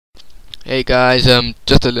Hey guys,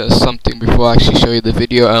 just a little something before I actually show you the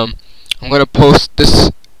video. I'm gonna post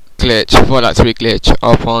this glitch, Fallout 3 glitch,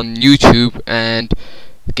 up on YouTube and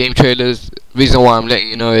game trailers. Reason why I'm letting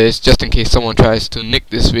you know is just in case someone tries to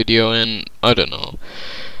nick this video, and I don't know.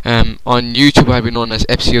 On YouTube I've been known as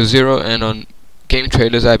FCO0, and on game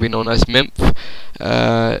trailers I've been known as Memph.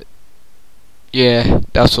 Yeah,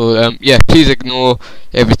 that's all. Yeah, please ignore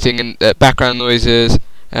everything in the background noises.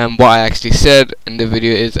 What I actually said in the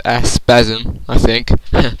video is a spasm, I think.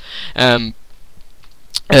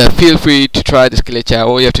 Feel free to try this glitch out.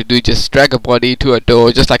 All you have to do is just drag a body to a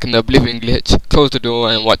door, just like in the Oblivion glitch. Close the door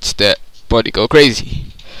and watch the body go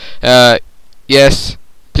crazy. Yes,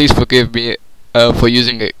 please forgive me for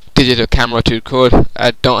using a digital camera to record.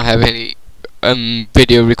 I don't have any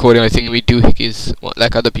video recording or anything we do is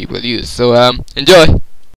like other people use. So enjoy.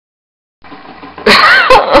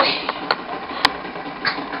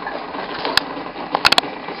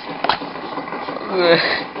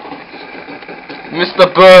 Mr.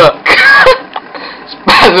 Burke!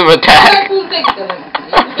 Spasm attack!